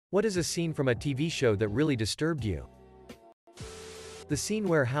What is a scene from a TV show that really disturbed you? The scene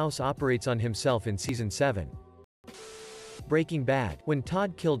where House operates on himself in Season 7. Breaking Bad. When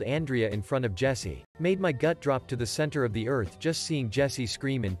Todd killed Andrea in front of Jesse, made my gut drop to the center of the earth just seeing Jesse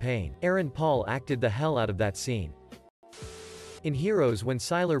scream in pain. Aaron Paul acted the hell out of that scene. In Heroes, when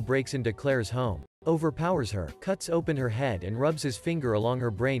Sylar breaks into Claire's home, overpowers her, cuts open her head and rubs his finger along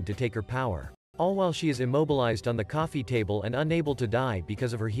her brain to take her power. All while she is immobilized on the coffee table and unable to die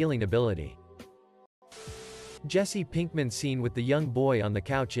because of her healing ability. Jesse Pinkman's scene with the young boy on the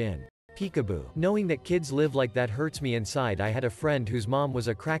couch in Peekaboo. Knowing that kids live like that hurts me inside. I had a friend whose mom was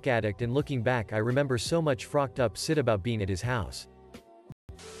a crack addict, and looking back I remember so much frocked up shit about being at his house.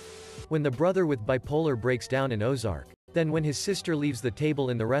 When the brother with bipolar breaks down in Ozark. Then when his sister leaves the table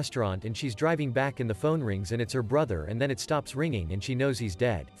in the restaurant and she's driving back and the phone rings and it's her brother and then it stops ringing and she knows he's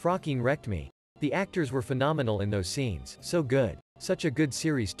dead. Frocking wrecked me. The actors were phenomenal in those scenes. So good. Such a good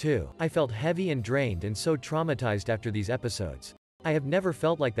series too. I felt heavy and drained and so traumatized after these episodes. I have never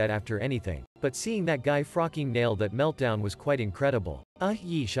felt like that after anything, but seeing that guy frocking nail that meltdown was quite incredible.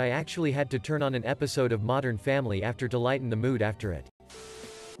 Yeesh, I actually had to turn on an episode of Modern Family after to lighten the mood after it.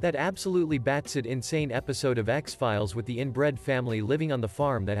 That absolutely batshit insane episode of X-Files with the inbred family living on the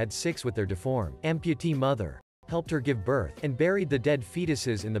farm that had 6 with their deformed amputee mother, helped her give birth, and buried the dead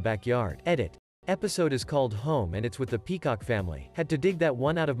fetuses in the backyard. Edit. Episode is called Home and it's with the Peacock family. Had to dig that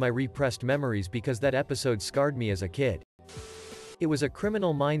one out of my repressed memories because that episode scarred me as a kid. It was a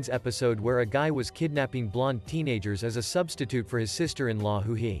Criminal Minds episode where a guy was kidnapping blonde teenagers as a substitute for his sister-in-law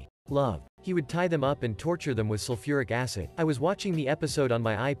who he loved. He would tie them up and torture them with sulfuric acid. I was watching the episode on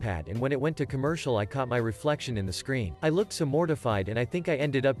my iPad and when it went to commercial I caught my reflection in the screen. I looked so mortified and I think I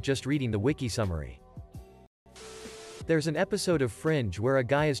ended up just reading the wiki summary. There's an episode of Fringe where a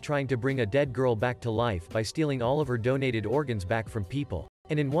guy is trying to bring a dead girl back to life by stealing all of her donated organs back from people.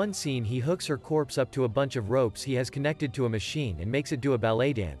 And in one scene he hooks her corpse up to a bunch of ropes he has connected to a machine and makes it do a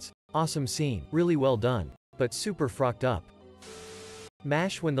ballet dance. Awesome scene. Really well done. But super frocked up.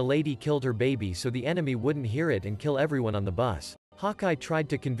 MASH, when the lady killed her baby so the enemy wouldn't hear it and kill everyone on the bus. Hawkeye tried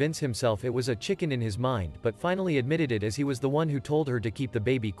to convince himself it was a chicken in his mind but finally admitted it as he was the one who told her to keep the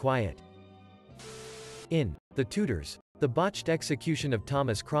baby quiet. In The Tudors. The botched execution of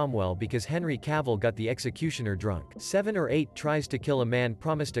Thomas Cromwell because Henry Cavill got the executioner drunk. 7 or 8 tries to kill a man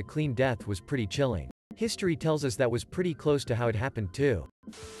promised a clean death was pretty chilling. History tells us that was pretty close to how it happened too.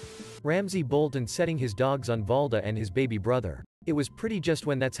 Ramsay Bolton setting his dogs on Valda and his baby brother. It was pretty just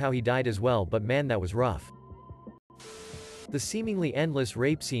when that's how he died as well, but man, that was rough. The seemingly endless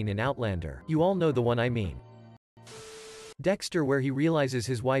rape scene in Outlander. You all know the one I mean. Dexter, where he realizes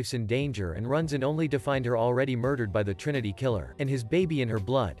his wife's in danger and runs in only to find her already murdered by the Trinity Killer, and his baby in her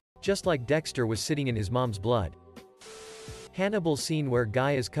blood, just like Dexter was sitting in his mom's blood. Hannibal scene where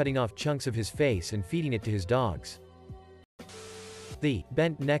Guy is cutting off chunks of his face and feeding it to his dogs. The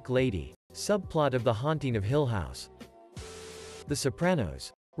bent neck lady subplot of The Haunting of Hill House. The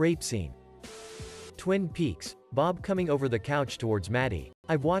Sopranos rape scene. Twin Peaks. Bob coming over the couch towards Maddie.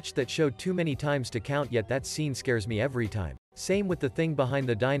 I've watched that show too many times to count, yet that scene scares me every time. Same with the thing behind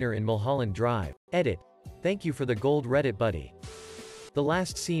the diner in Mulholland Drive. Edit. Thank you for the gold Reddit buddy. The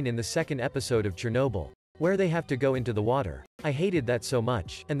last scene in the 2nd episode of Chernobyl, where they have to go into the water. I hated that so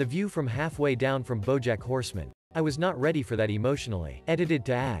much. And the view from halfway down from BoJack Horseman. I was not ready for that emotionally. Edited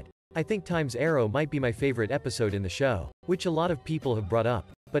to add. I think Time's Arrow might be my favorite episode in the show, which a lot of people have brought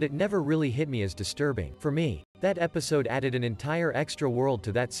up, but it never really hit me as disturbing. For me, that episode added an entire extra world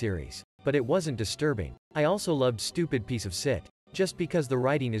to that series, but it wasn't disturbing. I also loved Stupid Piece of Shit, just because the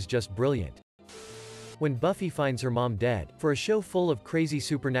writing is just brilliant. When Buffy finds her mom dead, for a show full of crazy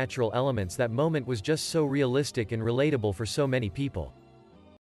supernatural elements, that moment was just so realistic and relatable for so many people.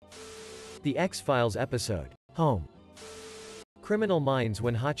 The X-Files episode, Home. Criminal Minds,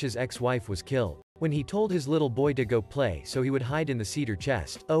 when Hotch's ex-wife was killed. When he told his little boy to go play so he would hide in the cedar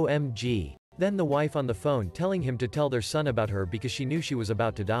chest. OMG. Then the wife on the phone telling him to tell their son about her because she knew she was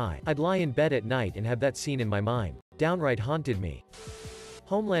about to die. I'd lie in bed at night and have that scene in my mind. Downright haunted me.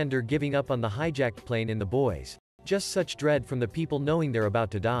 Homelander giving up on the hijacked plane in The Boys. Just such dread from the people knowing they're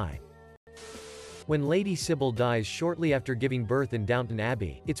about to die. When Lady Sybil dies shortly after giving birth in Downton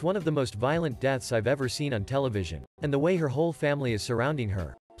Abbey, it's one of the most violent deaths I've ever seen on television, and the way her whole family is surrounding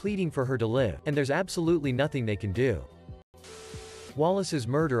her, pleading for her to live, and there's absolutely nothing they can do. Wallace's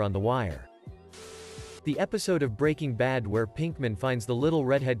murder on The Wire. The episode of Breaking Bad where Pinkman finds the little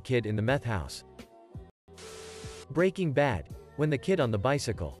redhead kid in the meth house. Breaking Bad, when the kid on the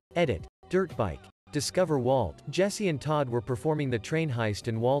bicycle. Edit. Dirt bike. Discover Walt. Jesse and Todd were performing the train heist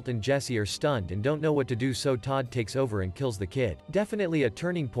and Walt and Jesse are stunned and don't know what to do, so Todd takes over and kills the kid. Definitely a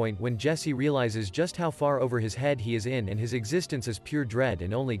turning point when Jesse realizes just how far over his head he is in, and his existence is pure dread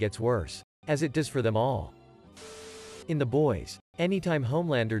and only gets worse. As it does for them all. In The Boys. Anytime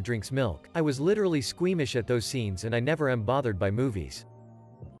Homelander drinks milk, I was literally squeamish at those scenes, and I never am bothered by movies.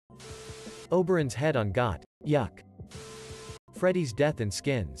 Oberon's head on Got. Yuck. Freddy's death in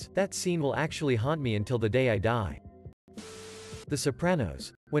Skins. That scene will actually haunt me until the day I die. The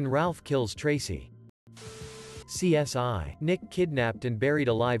Sopranos. When Ralph kills Tracy. CSI. Nick kidnapped and buried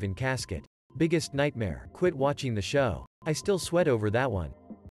alive in casket. Biggest nightmare. Quit watching the show. I still sweat over that one.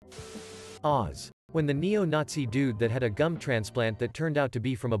 Oz. When the neo-Nazi dude that had a gum transplant that turned out to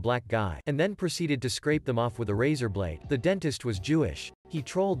be from a black guy, and then proceeded to scrape them off with a razor blade. The dentist was Jewish. He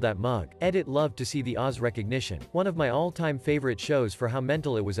trolled that mug. Edit loved to see the Oz recognition. One of my all-time favorite shows for how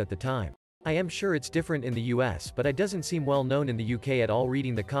mental it was at the time. I am sure it's different in the US, but it doesn't seem well known in the UK at all.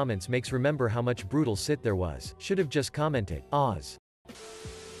 Reading the comments makes remember how much brutal shit there was. Should have just commented. Oz.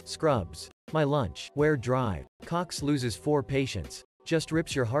 Scrubs. My Lunch. Where Drive. Cox loses 4 patients. Just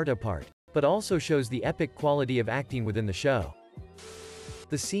rips your heart apart. But also shows the epic quality of acting within the show.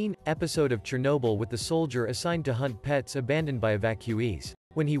 The scene, episode of Chernobyl with the soldier assigned to hunt pets abandoned by evacuees.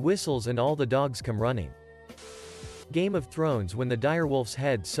 When he whistles and all the dogs come running. Game of Thrones. When the direwolf's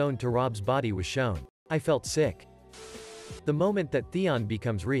head sewn to Rob's body was shown. I felt sick. The moment that Theon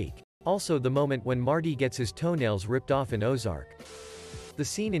becomes Reek. Also the moment when Marty gets his toenails ripped off in Ozark. The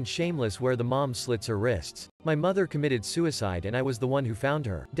scene in Shameless where the mom slits her wrists. My mother committed suicide and I was the one who found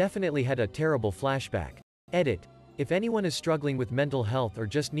her. Definitely had a terrible flashback. Edit. If anyone is struggling with mental health or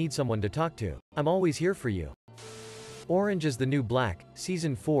just need someone to talk to, I'm always here for you. Orange is the New Black,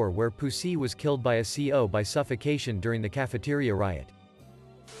 Season 4 where Pussy was killed by a CO by suffocation during the cafeteria riot.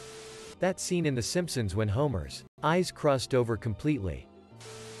 That scene in The Simpsons when Homer's eyes crust over completely.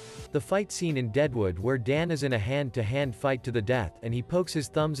 The fight scene in Deadwood where Dan is in a hand-to-hand fight to the death and he pokes his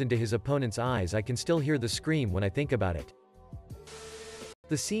thumbs into his opponent's eyes. I can still hear the scream when I think about it.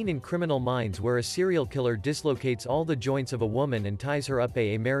 The scene in Criminal Minds where a serial killer dislocates all the joints of a woman and ties her up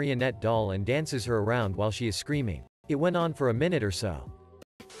a marionette doll and dances her around while she is screaming. It went on for a minute or so.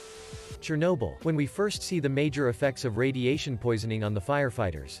 Chernobyl. When we first see the major effects of radiation poisoning on the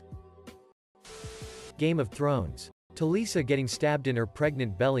firefighters. Game of Thrones. Talisa getting stabbed in her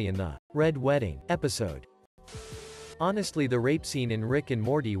pregnant belly in the Red Wedding episode. Honestly, the rape scene in Rick and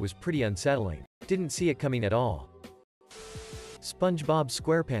Morty was pretty unsettling. Didn't see it coming at all. SpongeBob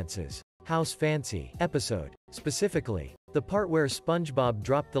SquarePants' House Fancy episode. Specifically, the part where SpongeBob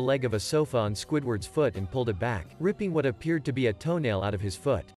dropped the leg of a sofa on Squidward's foot and pulled it back, ripping what appeared to be a toenail out of his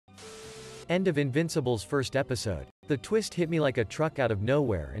foot. End of Invincible's first episode. The twist hit me like a truck out of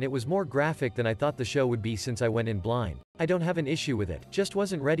nowhere and it was more graphic than I thought the show would be since I went in blind. I don't have an issue with it, just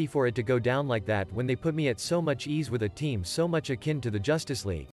wasn't ready for it to go down like that when they put me at so much ease with a team so much akin to the Justice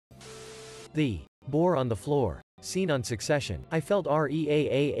League. The bore on the floor scene on Succession. I felt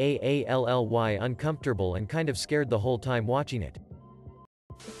reaally uncomfortable and kind of scared the whole time watching it.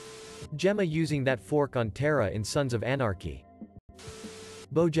 Gemma using that fork on Tara in Sons of Anarchy.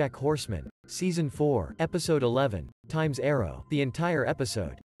 BoJack Horseman. Season 4, Episode 11, Times Arrow. The entire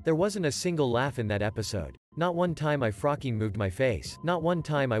episode. There wasn't a single laugh in that episode. Not one time I frocking moved my face. Not one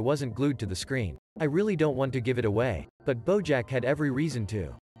time I wasn't glued to the screen. I really don't want to give it away. But BoJack had every reason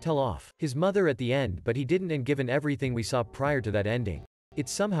to tell off his mother at the end, but he didn't, and given everything we saw prior to that ending, it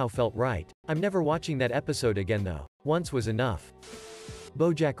somehow felt right. I'm never watching that episode again though. Once was enough.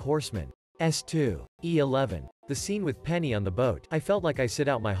 BoJack Horseman. S2. E11. The scene with Penny on the boat. I felt like I sit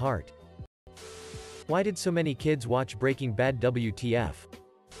out my heart. Why did so many kids watch Breaking Bad? WTF?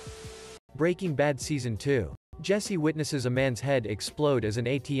 Breaking Bad Season 2. Jesse witnesses a man's head explode as an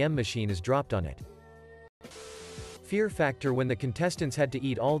ATM machine is dropped on it. Fear factor when the contestants had to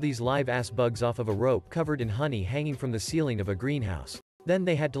eat all these live-ass bugs off of a rope covered in honey hanging from the ceiling of a greenhouse. Then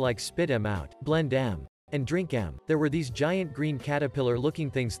they had to like spit em out, blend em, and drink em. There were these giant green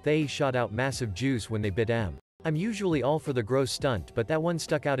caterpillar-looking things. They shot out massive juice when they bit em. I'm usually all for the gross stunt, but that one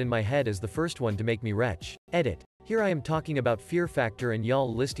stuck out in my head as the first one to make me retch. Edit. Here I am talking about Fear Factor and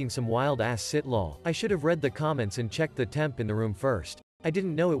y'all listing some wild-ass sit lol. I should have read the comments and checked the temp in the room first. I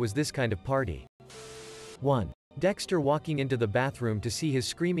didn't know it was this kind of party. 1. Dexter walking into the bathroom to see his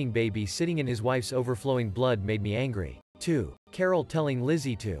screaming baby sitting in his wife's overflowing blood made me angry. 2. Carol telling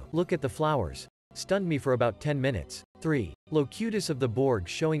Lizzie to look at the flowers. Stunned me for about 10 minutes. 3. Locutus of the Borg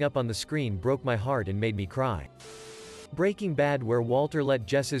showing up on the screen broke my heart and made me cry. Breaking Bad where Walter let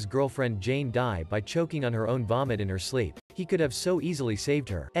Jess's girlfriend Jane die by choking on her own vomit in her sleep. He could have so easily saved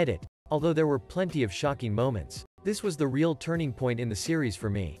her. Edit. although there were plenty of shocking moments. This was the real turning point in the series for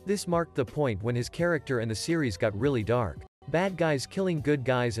me. This marked the point when his character and the series got really dark. Bad guys killing good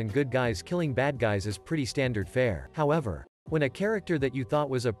guys and good guys killing bad guys is pretty standard fare. However, when a character that you thought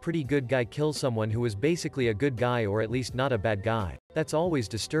was a pretty good guy kills someone who was basically a good guy or at least not a bad guy, that's always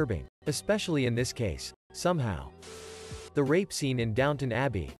disturbing. Especially in this case. Somehow. The rape scene in Downton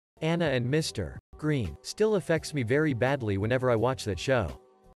Abbey, Anna and Mr. Green, still affects me very badly whenever I watch that show.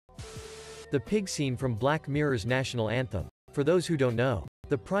 The pig scene from Black Mirror's national anthem. For those who don't know,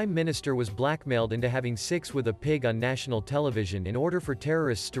 the Prime Minister was blackmailed into having sex with a pig on national television in order for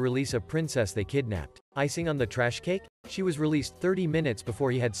terrorists to release a princess they kidnapped. Icing on the trash cake? She was released 30 minutes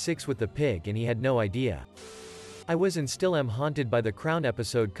before he had sex with the pig and he had no idea. I was and still am haunted by the Crown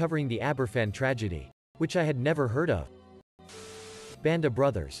episode covering the Aberfan tragedy, which I had never heard of. Band of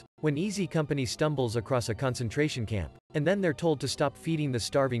Brothers. When Easy Company stumbles across a concentration camp, and then they're told to stop feeding the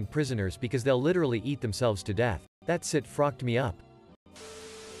starving prisoners because they'll literally eat themselves to death. That shit frocked me up.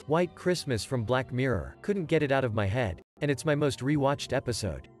 White Christmas from Black Mirror. Couldn't get it out of my head, and it's my most rewatched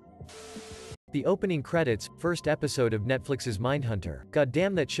episode. The opening credits, first episode of Netflix's Mindhunter. God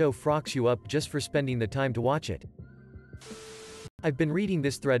damn, that show frocks you up just for spending the time to watch it. I've been reading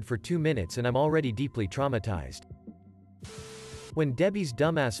this thread for 2 minutes and I'm already deeply traumatized. When Debbie's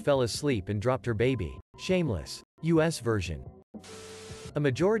dumbass fell asleep and dropped her baby. Shameless. US version. A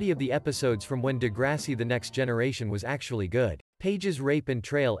majority of the episodes from when Degrassi The Next Generation was actually good. Paige's rape and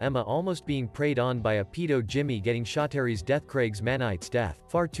trail Emma almost being preyed on by a pedo Jimmy getting shot Terry's death Craig's Manite's death.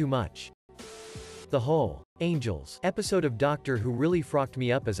 Far too much. The whole Angels episode of Doctor Who really frocked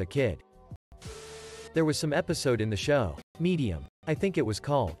me up as a kid. There was some episode in the show, Medium, I think it was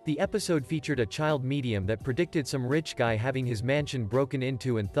called. The episode featured a child medium that predicted some rich guy having his mansion broken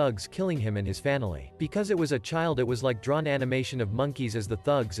into and thugs killing him and his family. Because it was a child, it was like drawn animation of monkeys as the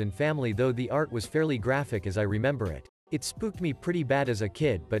thugs and family, though the art was fairly graphic as I remember it. It spooked me pretty bad as a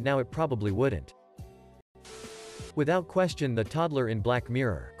kid, but now it probably wouldn't. Without question, the toddler in Black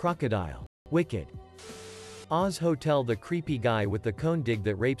Mirror. Crocodile. Wicked. Oz Hotel, the creepy guy with the cone dig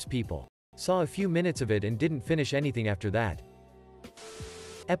that rapes people. Saw a few minutes of it and didn't finish anything after that.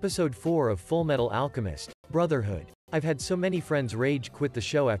 Episode 4 of Fullmetal Alchemist. Brotherhood. I've had so many friends rage quit the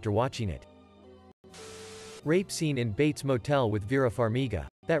show after watching it. Rape scene in Bates Motel with Vera Farmiga.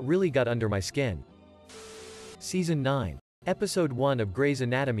 That really got under my skin. Season 9. Episode 1 of Grey's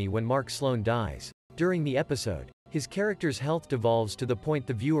Anatomy, when Mark Sloan dies. During the episode, his character's health devolves to the point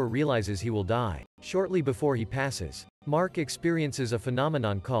the viewer realizes he will die. Shortly before he passes, Mark experiences a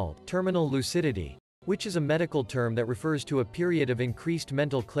phenomenon called terminal lucidity, which is a medical term that refers to a period of increased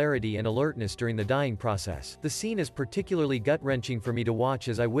mental clarity and alertness during the dying process. The scene is particularly gut-wrenching for me to watch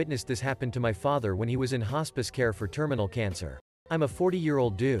as I witnessed this happen to my father when he was in hospice care for terminal cancer. I'm a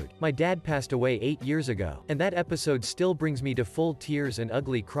 40-year-old dude. My dad passed away 8 years ago, and that episode still brings me to full tears and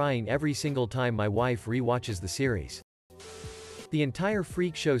ugly crying every single time my wife re-watches the series. The entire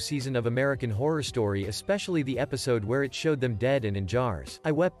Freak Show season of American Horror Story, especially the episode where it showed them dead and in jars.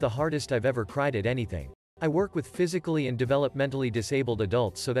 I wept the hardest I've ever cried at anything. I work with physically and developmentally disabled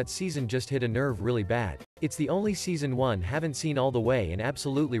adults, so that season just hit a nerve really bad. It's the only season 1 haven't seen all the way and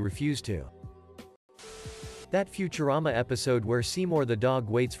absolutely refuse to. That Futurama episode where Seymour the dog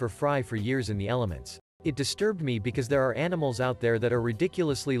waits for Fry for years in the elements. It disturbed me because there are animals out there that are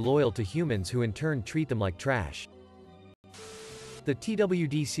ridiculously loyal to humans who in turn treat them like trash. The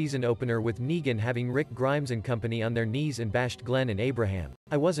TWD season opener with Negan having Rick Grimes and company on their knees and bashed Glenn and Abraham.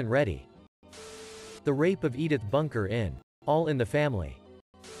 I wasn't ready. The rape of Edith Bunker in All in the Family.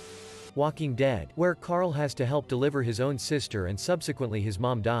 Walking Dead, where Carl has to help deliver his own sister and subsequently his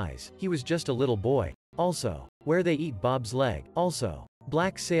mom dies. He was just a little boy. Also, where they eat Bob's leg. Also,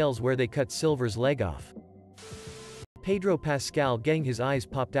 Black Sails, where they cut Silver's leg off. Pedro Pascal getting his eyes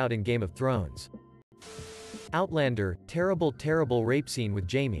popped out in Game of Thrones. Outlander, terrible rape scene with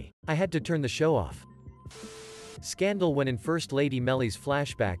Jamie. I had to turn the show off. Scandal, when in First Lady Melly's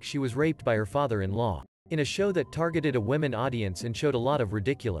flashback she was raped by her father-in-law. In a show that targeted a women audience and showed a lot of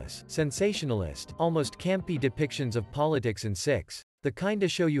ridiculous, sensationalist, almost campy depictions of politics and sex. The kinda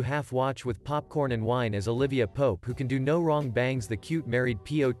show you half watch with popcorn and wine as Olivia Pope, who can do no wrong, bangs the cute married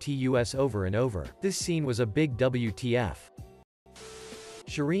POTUS over and over. This scene was a big WTF.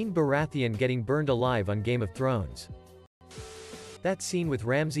 Shireen Baratheon getting burned alive on Game of Thrones. That scene with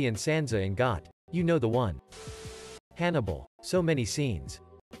Ramsay and Sansa in GOT. You know the one. Hannibal. So many scenes.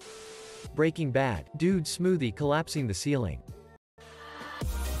 Breaking Bad. Dude smoothie collapsing the ceiling.